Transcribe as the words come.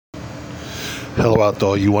Hello out there,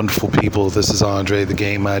 all you wonderful people. This is Andre, the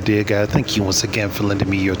Game Idea Guy. Thank you once again for lending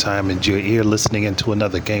me your time and your ear listening into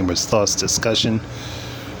another Gamer's Thoughts discussion.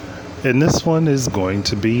 And this one is going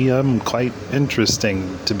to be quite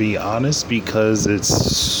interesting, to be honest, because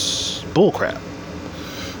it's bullcrap.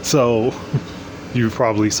 So, you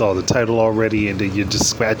probably saw the title already, and you're just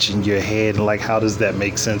scratching your head like, how does that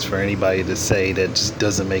make sense for anybody to say? That just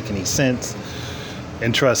doesn't make any sense.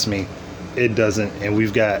 And trust me, it doesn't. And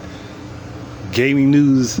we've got gaming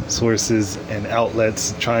news sources and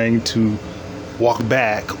outlets trying to walk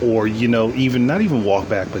back, or even not even walk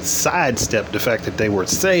back, but sidestep the fact that they were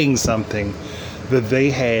saying something that they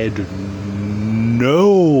had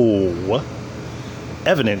no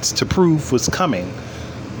evidence to prove was coming.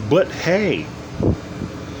 But hey,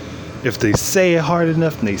 if they say it hard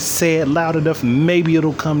enough and they say it loud enough, maybe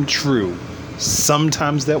it'll come true.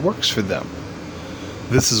 Sometimes that works for them.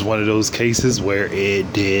 This is one of those cases where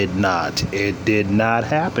it did not. It did not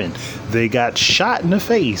happen. They got shot in the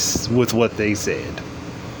face with what they said.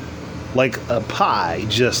 Like a pie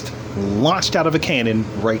just launched out of a cannon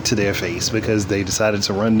right to their face because they decided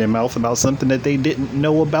to run their mouth about something that they didn't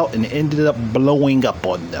know about and ended up blowing up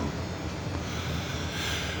on them.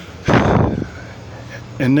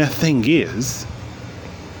 And that thing is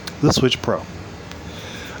the Switch Pro.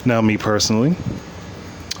 Now, me personally,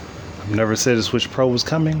 I've never said a Switch Pro was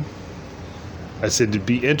coming. I said it'd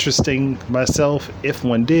be interesting myself if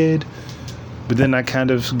one did, but then I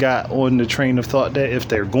kind of got on the train of thought that if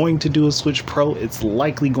they're going to do a Switch Pro, it's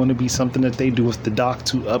likely going to be something that they do with the dock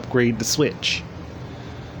to upgrade the Switch.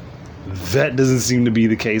 That doesn't seem to be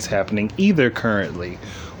the case happening either currently.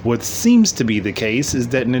 What seems to be the case is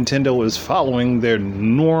that Nintendo is following their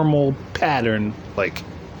normal pattern, like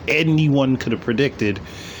anyone could have predicted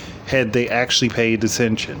had they actually paid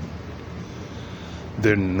attention.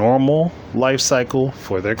 Their normal life cycle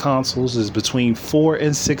for their consoles is between 4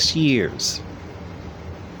 and 6 years.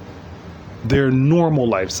 Their normal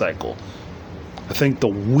life cycle. I think the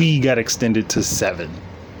Wii got extended to 7.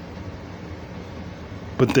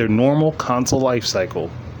 But their normal console life cycle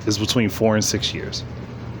is between 4 and 6 years.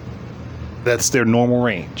 That's their normal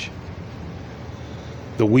range.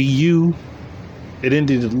 The Wii U, it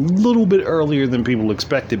ended a little bit earlier than people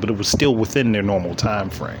expected, but it was still within their normal time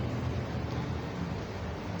frame.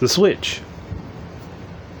 The Switch.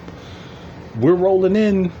 We're rolling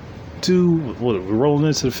into the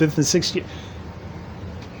 5th and 6th year.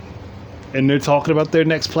 And they're talking about their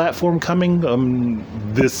next platform coming.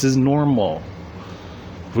 This is normal.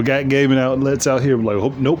 We got gaming outlets out here like, oh,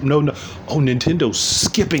 nope, no. Oh, Nintendo's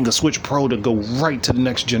skipping a Switch Pro to go right to the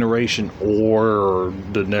next generation. Or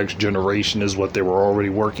the next generation is what they were already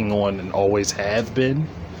working on and always have been.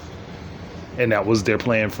 And that was their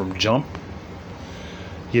plan from jump.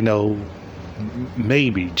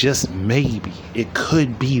 Maybe, just maybe, it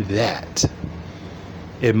could be that.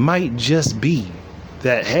 It might just be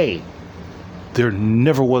that, hey, there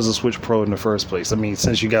never was a Switch Pro in the first place. I mean,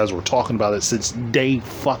 since you guys were talking about it since day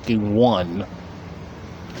fucking one.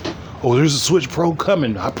 Oh, there's a Switch Pro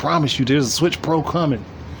coming. I promise you, there's a Switch Pro coming.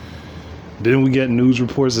 Then we get news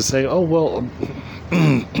reports that say, oh, well,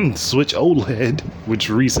 Switch OLED,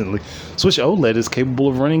 Switch OLED is capable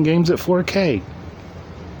of running games at 4K.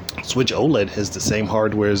 Switch OLED has the same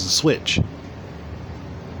hardware as the Switch,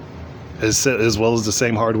 as well as the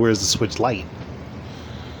same hardware as the Switch Lite.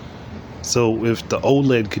 So if the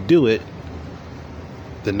OLED could do it,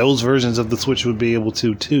 then those versions of the Switch would be able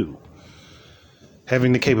to too.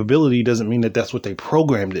 Having the capability doesn't mean that that's what they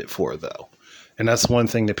programmed it for, though. And that's one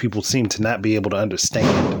thing that people seem to not be able to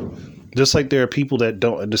understand. Just like there are people that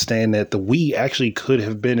don't understand that the Wii actually could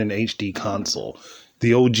have been an HD console.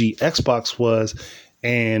 The OG Xbox was,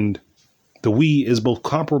 and the Wii is both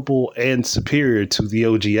comparable and superior to the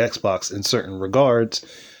OG Xbox in certain regards.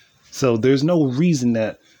 So there's no reason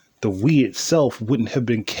that the Wii itself wouldn't have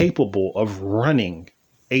been capable of running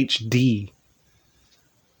HD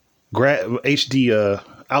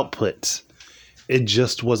outputs. It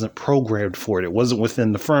just wasn't programmed for it. It wasn't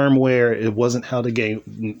within the firmware. It wasn't how how the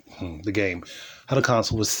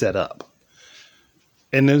console was set up.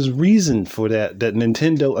 And there's reason for that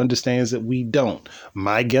Nintendo understands that we don't.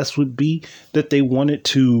 My guess would be that they wanted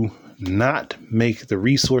to not make the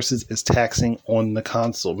resources as taxing on the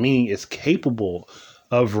console, meaning it's capable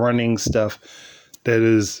of running stuff that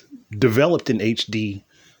is developed in HD,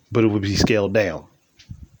 but it would be scaled down.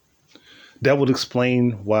 That would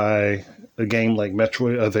explain why a game like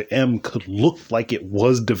Metroid Other M could look like it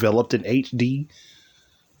was developed in HD,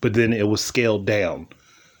 but then it was scaled down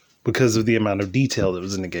because of the amount of detail that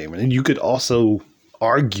was in the game. And you could also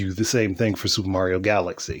argue the same thing for Super Mario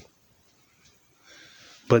Galaxy.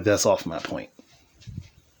 But that's off my point.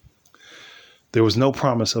 There was no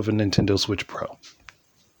promise of a Nintendo Switch Pro.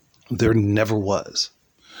 There never was.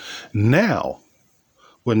 Now,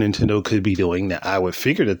 what Nintendo could be doing that I would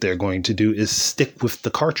figure that they're going to do is stick with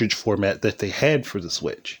the cartridge format that they had for the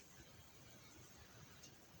Switch.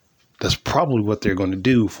 That's probably what they're going to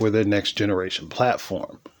do for their next generation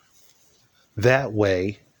platform. That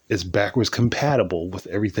way, it's backwards compatible with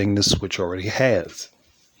everything the Switch already has.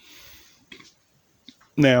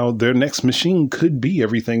 Now, their next machine could be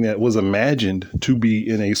everything that was imagined to be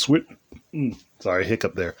in a Switch. Sorry,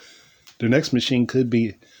 hiccup there. Their next machine could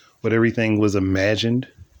be what everything was imagined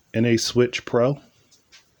in a Switch Pro.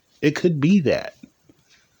 It could be that.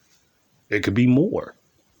 It could be more.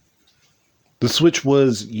 The Switch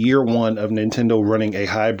was year one of Nintendo running a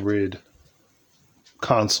hybrid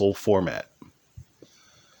console format.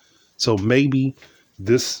 So maybe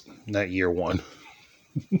this, not year one,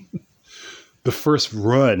 the first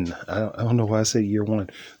run, I don't know why I say year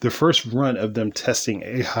one, the first run of them testing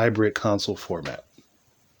a hybrid console format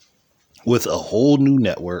with a whole new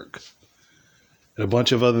network and a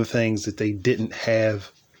bunch of other things that they didn't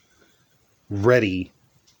have ready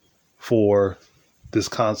for this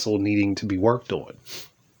console needing to be worked on.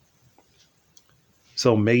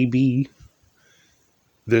 So maybe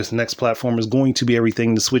this next platform is going to be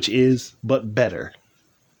everything the Switch is, but better,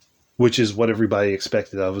 which is what everybody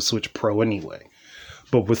expected of a Switch Pro anyway.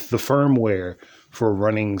 But with the firmware for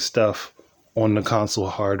running stuff on the console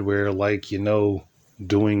hardware, like,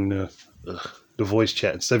 doing the voice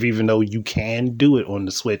chat and stuff, even though you can do it on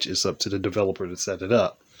the Switch, it's up to the developer to set it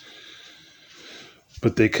up.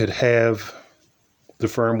 But they could have the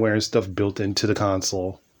firmware and stuff built into the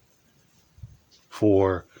console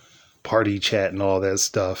for party chat and all that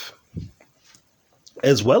stuff,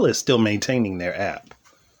 as well as still maintaining their app.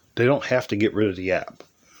 They don't have to get rid of the app.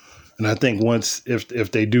 And I think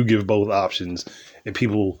if they do give both options and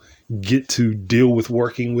people get to deal with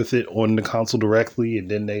working with it on the console directly, and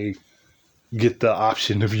then they get the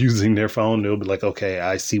option of using their phone, they'll be like, okay,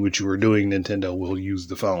 I see what you were doing, Nintendo, will use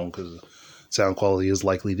the phone because sound quality is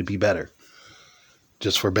likely to be better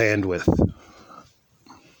just for bandwidth.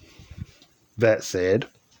 That said,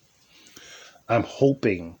 I'm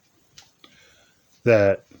hoping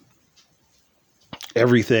that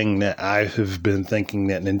everything that I have been thinking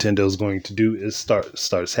that Nintendo is going to do is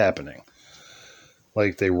starts happening.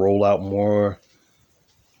 Like they roll out more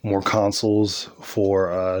consoles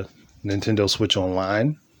for Nintendo Switch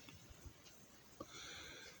Online.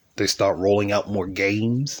 They start rolling out more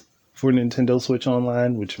games for Nintendo Switch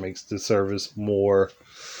Online, which makes the service more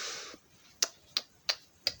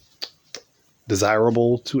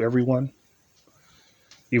desirable to everyone.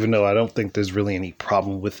 Even though I don't think there's really any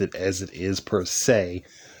problem with it as it is per se,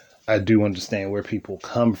 I do understand where people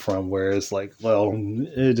come from, where it's like, well,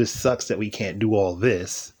 it just sucks that we can't do all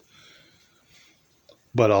this.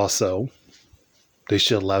 But also, they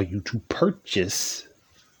should allow you to purchase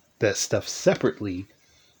that stuff separately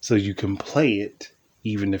so you can play it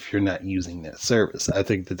even if you're not using that service. I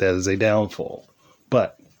think that is a downfall.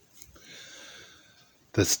 But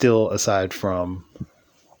that's still aside from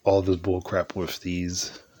all this bullcrap with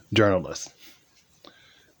these journalists.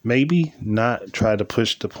 Maybe not try to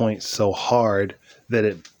push the point so hard that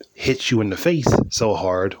it hits you in the face so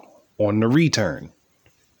hard on the return.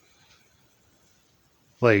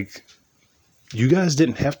 Like, you guys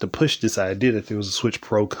didn't have to push this idea that there was a Switch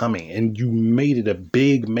Pro coming, and you made it a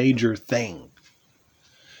big, major thing.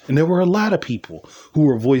 And there were a lot of people who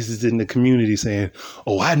were voices in the community saying,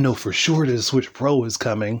 oh, I know for sure that a Switch Pro is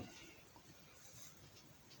coming.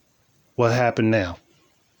 What happened now?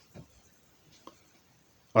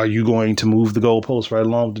 Are you going to move the goalposts right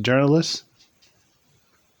along with the journalists?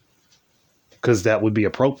 Because that would be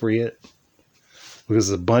appropriate. Because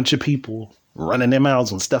a bunch of people running their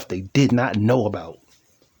mouths on stuff they did not know about.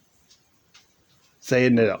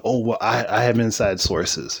 Saying that, oh, well, I have inside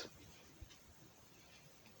sources.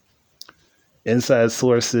 Inside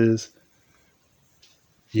sources.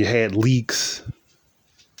 You had leaks.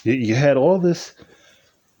 You had all this.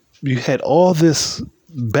 You had all this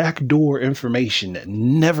backdoor information that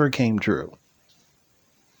never came true.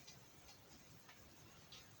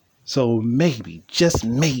 So maybe, just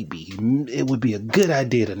maybe, it would be a good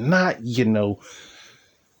idea to not,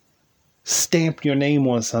 stamp your name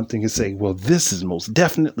on something and say, well, this is most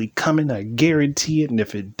definitely coming. I guarantee it. And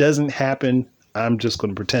if it doesn't happen, I'm just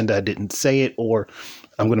going to pretend I didn't say it, or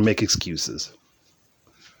I'm going to make excuses.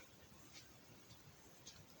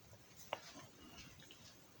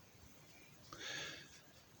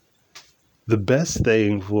 The best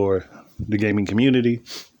thing for the gaming community,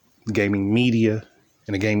 the gaming media,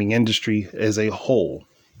 and the gaming industry as a whole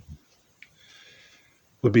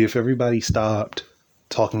would be if everybody stopped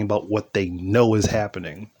talking about what they know is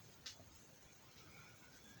happening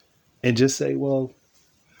and just say, well,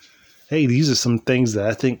 hey, these are some things that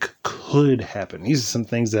I think could happen. These are some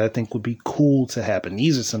things that I think would be cool to happen.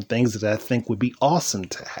 These are some things that I think would be awesome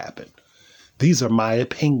to happen. These are my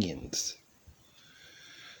opinions.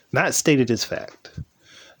 Not stated as fact.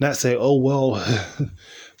 Not say, oh, well,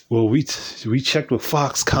 well, we checked with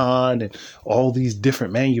Foxconn and all these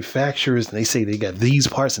different manufacturers, and they say they got these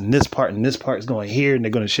parts and this part is going here, and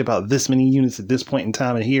they're going to ship out this many units at this point in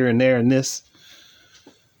time, and here and there and this.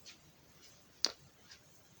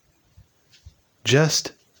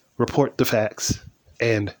 Just report the facts,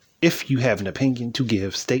 and if you have an opinion to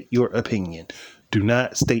give, state your opinion. Do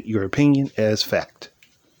not state your opinion as fact.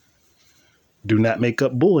 Do not make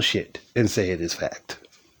up bullshit and say it is fact.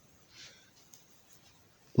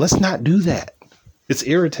 Let's not do that. It's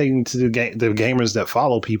irritating to the gamers that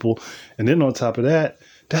follow people. And then on top of that,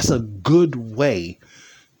 that's a good way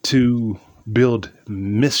to build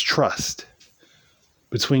mistrust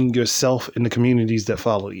between yourself and the communities that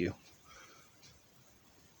follow you.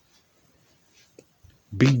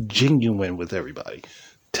 Be genuine with everybody.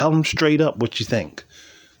 Tell them straight up what you think.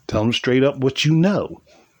 Tell them straight up what you know.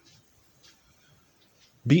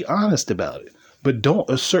 Be honest about it. But don't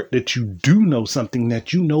assert that you do know something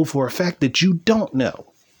that you know for a fact that you don't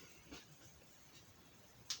know.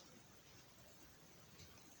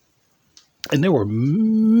 And there were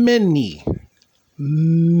many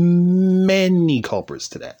culprits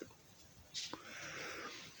to that.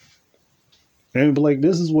 And like,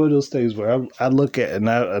 this is one of those things where I look at and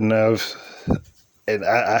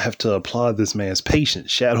I have to applaud this man's patience,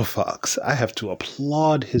 Shadow Fox. I have to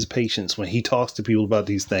applaud his patience when he talks to people about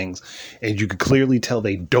these things, and you can clearly tell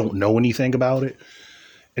they don't know anything about it,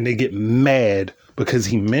 and they get mad because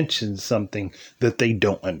he mentions something that they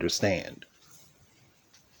don't understand.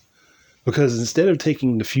 Because instead of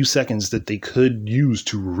taking the few seconds that they could use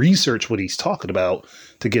to research what he's talking about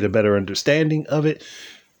to get a better understanding of it,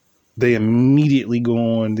 they immediately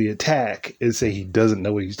go on the attack and say he doesn't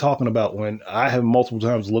know what he's talking about, when I have multiple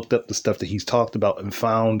times looked up the stuff that he's talked about and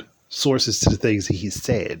found sources to the things that he's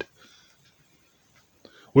said.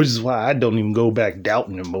 Which is why I don't even go back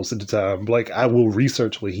doubting him most of the time. Like, I will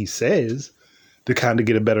research what he says to kind of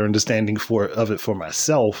get a better understanding of it for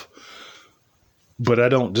myself. But I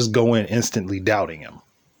don't just go in instantly doubting him.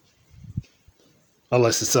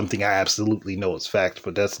 Unless it's something I absolutely know is fact,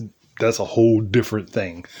 but that's a whole different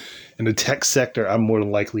thing. In the tech sector, I'm more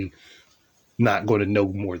than likely not going to know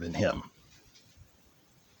more than him.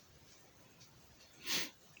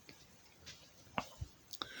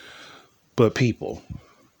 But people,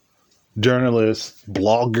 journalists,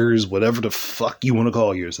 bloggers, whatever the fuck you want to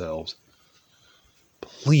call yourselves,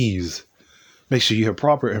 please make sure you have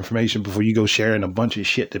proper information before you go sharing a bunch of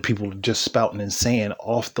shit that people are just spouting and saying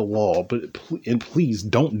off the wall. And please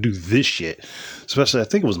don't do this shit. Especially, I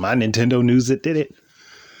think it was my Nintendo News that did it.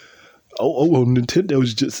 Well,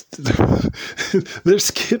 Nintendo's just, they're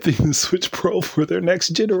skipping the Switch Pro for their next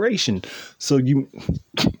generation. So you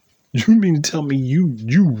mean to tell me you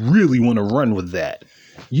really want to run with that?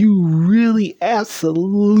 You really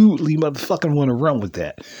absolutely motherfucking want to run with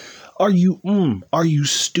that? Are you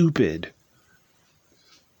stupid?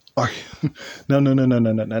 No,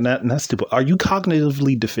 not stupid. Are you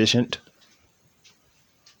cognitively deficient?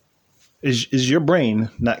 Is your brain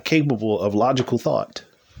not capable of logical thought?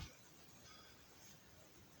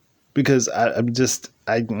 Because it's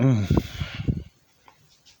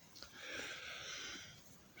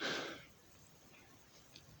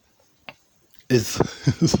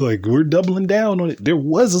like, we're doubling down on it. There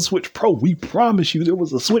was a Switch Pro. We promise you there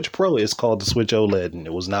was a Switch Pro. It's called the Switch OLED, and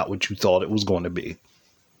it was not what you thought it was going to be.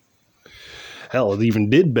 Hell, it even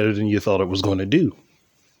did better than you thought it was going to do.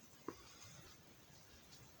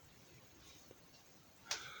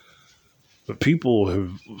 But people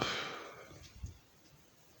have,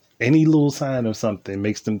 any little sign of something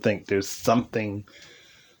makes them think there's something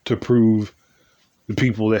to prove the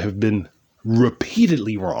people that have been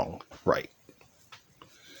repeatedly wrong right.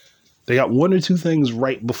 They got one or two things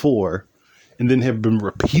right before and then have been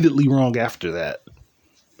repeatedly wrong after that.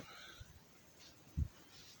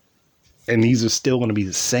 And these are still going to be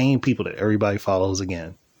the same people that everybody follows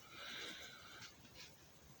again.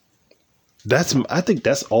 I think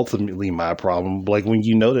that's ultimately my problem. Like, when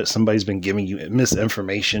you know that somebody's been giving you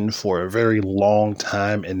misinformation for a very long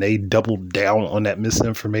time and they double down on that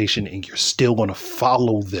misinformation, and you're still going to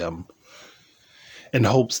follow them in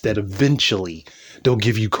hopes that eventually they'll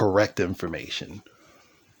give you correct information.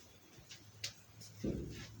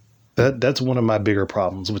 That's one of my bigger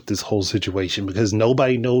problems with this whole situation, because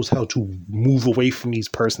nobody knows how to move away from these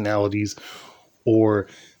personalities or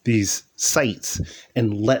these sites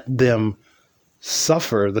and let them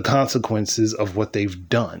suffer the consequences of what they've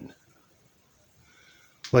done.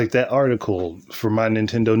 Like that article for My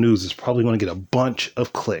Nintendo News is probably going to get a bunch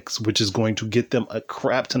of clicks, which is going to get them a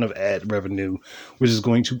crap ton of ad revenue, which is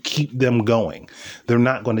going to keep them going. They're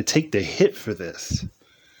not going to take the hit for this.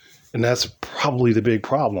 And that's probably the big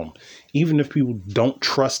problem. Even if people don't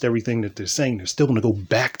trust everything that they're saying, they're still going to go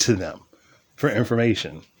back to them for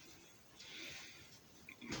information.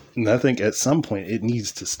 And I think at some point it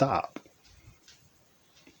needs to stop.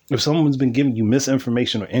 If someone's been giving you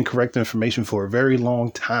misinformation or incorrect information for a very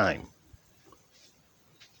long time,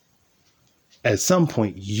 at some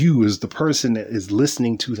point, you as the person that is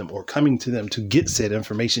listening to them or coming to them to get said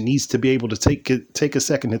information needs to be able to take a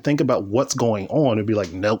second to think about what's going on and be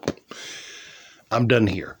like, nope, I'm done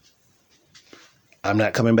here. I'm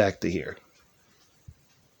not coming back to here.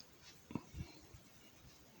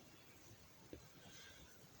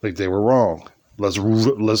 Like, they were wrong. Let's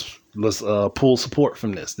pull support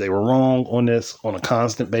from this. They were wrong on this on a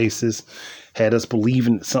constant basis. Had us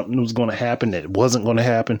believing that something was going to happen, that it wasn't going to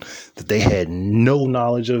happen, that they had no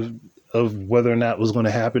knowledge of whether or not it was going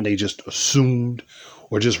to happen. They just assumed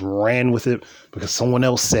or just ran with it because someone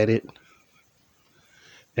else said it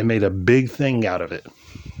and made a big thing out of it.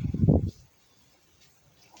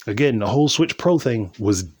 Again, the whole Switch Pro thing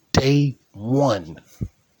was day one.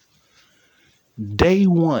 Day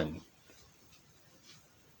one.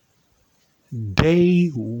 Day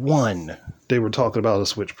one, they were talking about a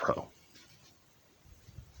Switch Pro.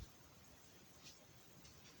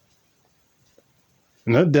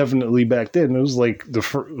 And that definitely back then, it was like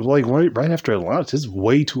right after it launched, it's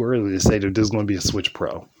way too early to say that there's going to be a Switch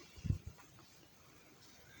Pro.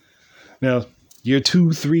 Now, year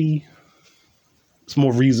 2, 3, it's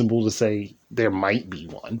more reasonable to say there might be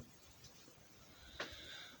one.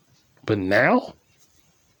 But now,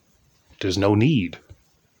 there's no need.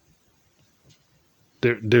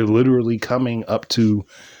 They're literally coming up to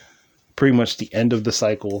pretty much the end of the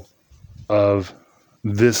cycle of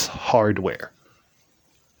this hardware.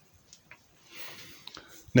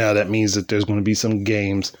 Now that means that there's going to be some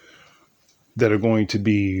games that are going to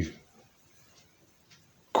be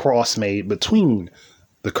cross-made between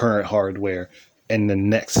the current hardware and the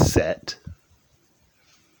next set.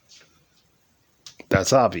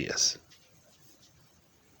 That's obvious.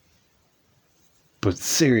 But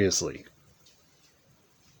seriously,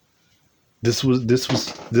 this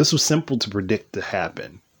was simple to predict to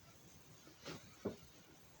happen.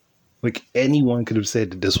 Like, anyone could have said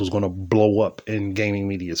that this was going to blow up in gaming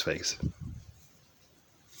media's face.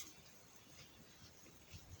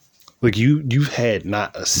 Like, you've had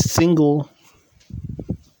not a single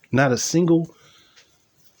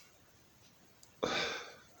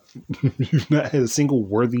you've not had a single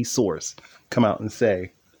worthy source come out and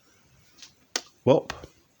say, well,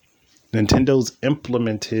 Nintendo's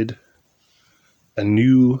implemented a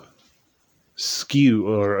new SKU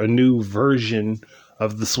or a new version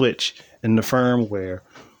of the Switch in the firmware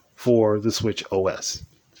for the Switch OS.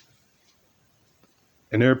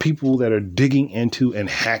 And there are people that are digging into and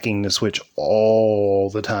hacking the Switch all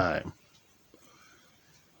the time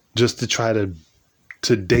just to try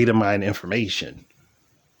to data mine information.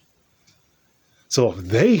 So if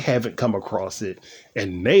they haven't come across it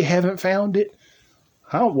and they haven't found it,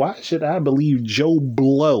 why should I believe Joe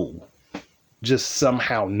Blow just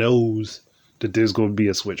somehow knows that there's going to be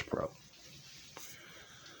a Switch Pro?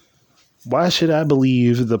 Why should I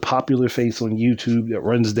believe the popular face on YouTube that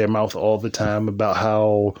runs their mouth all the time about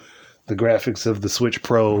how the graphics of the Switch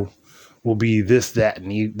Pro will be this, that,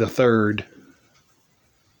 and the third?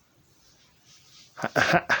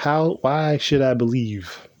 Why should I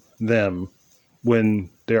believe them when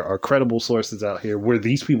there are credible sources out here where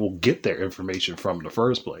these people get their information from in the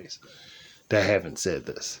first place that haven't said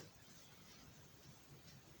this?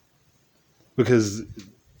 Because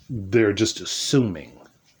they're just assuming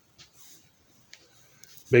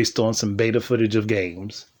based on some beta footage of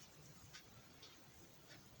games,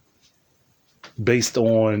 based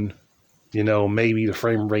on, maybe the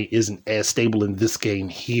frame rate isn't as stable in this game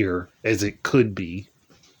here as it could be.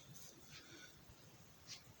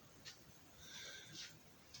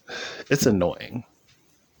 It's annoying.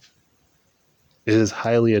 It is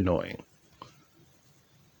highly annoying.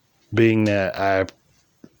 Being that I've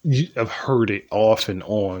heard it off and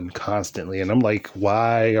on constantly, and I'm like,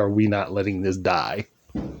 why are we not letting this die?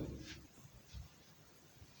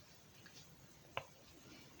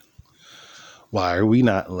 Why are we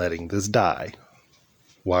not letting this die?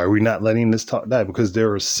 Why are we not letting this talk die? Because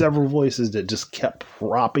there are several voices that just kept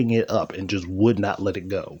propping it up and just would not let it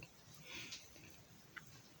go.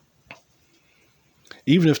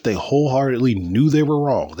 Even if they wholeheartedly knew they were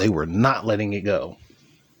wrong, they were not letting it go.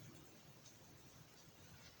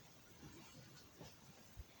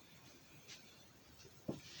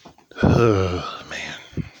 Oh, man.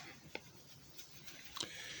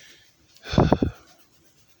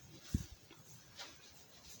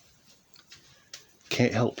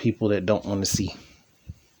 Can't help people that don't want to see.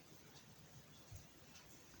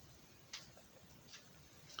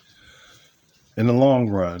 In the long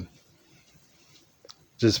run,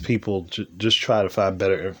 just people just try to find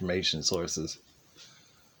better information sources.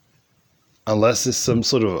 Unless it's some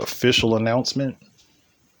sort of official announcement,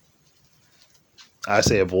 I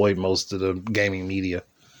say avoid most of the gaming media.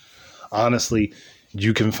 Honestly,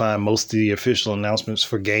 you can find most of the official announcements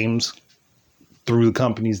for games through the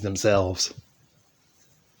companies themselves.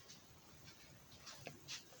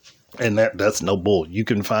 And that's no bull. You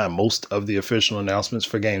can find most of the official announcements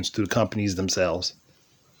for games through the companies themselves.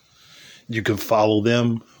 You can follow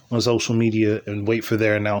them on social media and wait for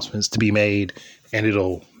their announcements to be made, and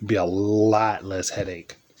it'll be a lot less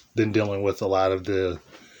headache than dealing with a lot of the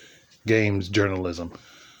games journalism.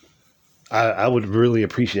 I would really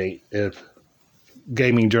appreciate if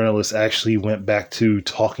gaming journalists actually went back to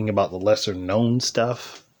talking about the lesser known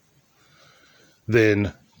stuff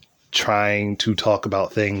than trying to talk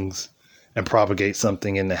about things and propagate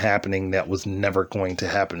something into happening that was never going to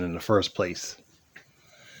happen in the first place.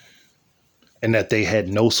 And that they had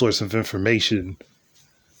no source of information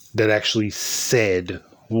that actually said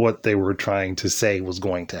what they were trying to say was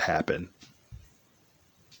going to happen.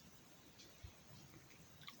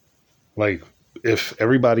 Like, if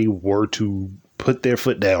everybody were to put their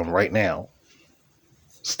foot down right now,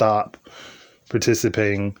 stop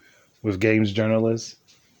participating with games journalists,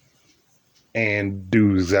 and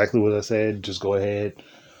do exactly what I said, just go ahead,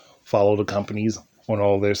 follow the companies on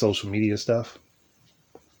all their social media stuff,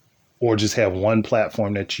 or just have one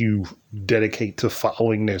platform that you dedicate to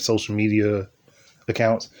following their social media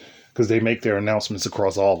accounts, because they make their announcements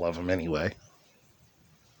across all of them anyway.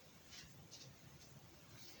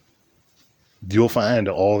 You'll find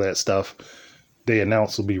all that stuff they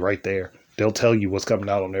announce will be right there. They'll tell you what's coming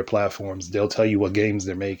out on their platforms. They'll tell you what games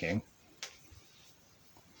they're making.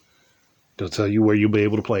 They'll tell you where you'll be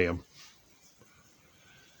able to play them.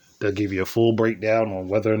 They'll give you a full breakdown on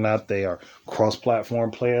whether or not they are cross-platform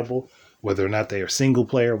playable, whether or not they are single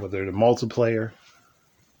player, whether they're multiplayer.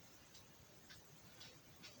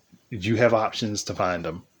 You have options to find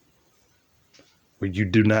them, where you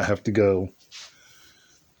do not have to go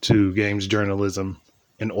to games journalism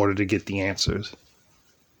in order to get the answers.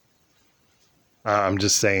 I'm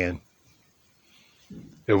just saying,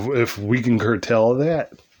 if we can curtail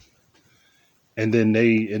that, and then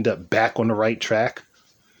they end up back on the right track,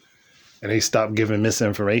 and they stop giving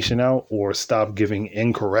misinformation out or stop giving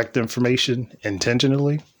incorrect information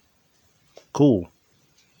intentionally, cool.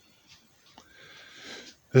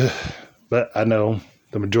 But I know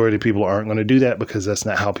the majority of people aren't going to do that, because that's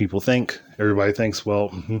not how people think. Everybody thinks, well,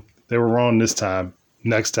 they were wrong this time.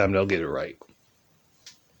 Next time they'll get it right.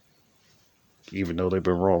 Even though they've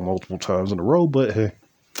been wrong multiple times in a row, but hey.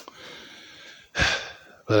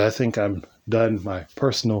 But I think I'm done my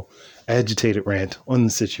personal agitated rant on the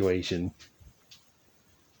situation.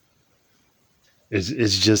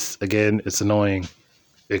 It's just, again, it's annoying.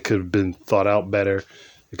 It could have been thought out better.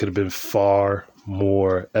 It could have been far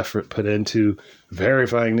more effort put into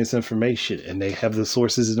verifying this information, and they have the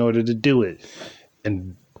sources in order to do it.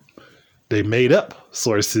 And they made up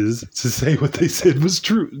sources to say what they said was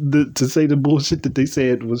true, to say the bullshit that they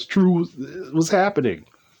said was true was happening.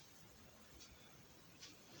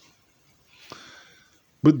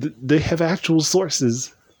 But they have actual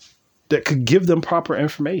sources that could give them proper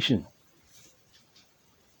information.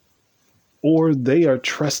 Or they are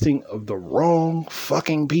trusting of the wrong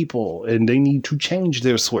fucking people, and they need to change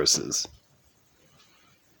their sources.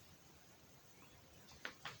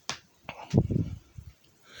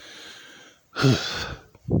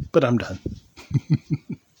 But I'm done.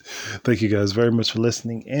 Thank you guys very much for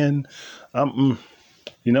listening. And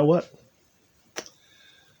you know what?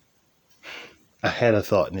 I had a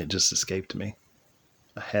thought and it just escaped me.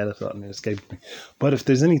 But if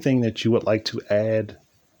there's anything that you would like to add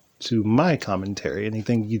to my commentary,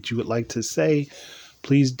 anything that you would like to say,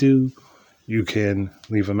 please do. You can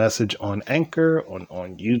leave a message on Anchor,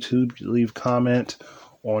 on YouTube, you leave a comment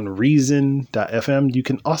on Reason.fm. You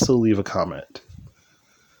can also leave a comment.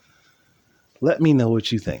 Let me know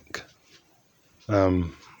what you think.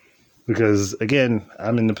 Because again,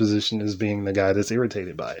 I'm in the position as being the guy that's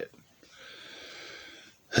irritated by it.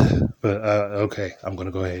 But okay, I'm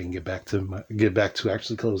gonna go ahead and get back to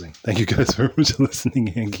actually closing. Thank you guys very much for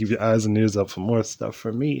listening, and keep your eyes and ears up for more stuff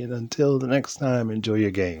from me. And until the next time, enjoy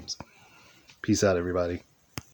your games. Peace out, everybody.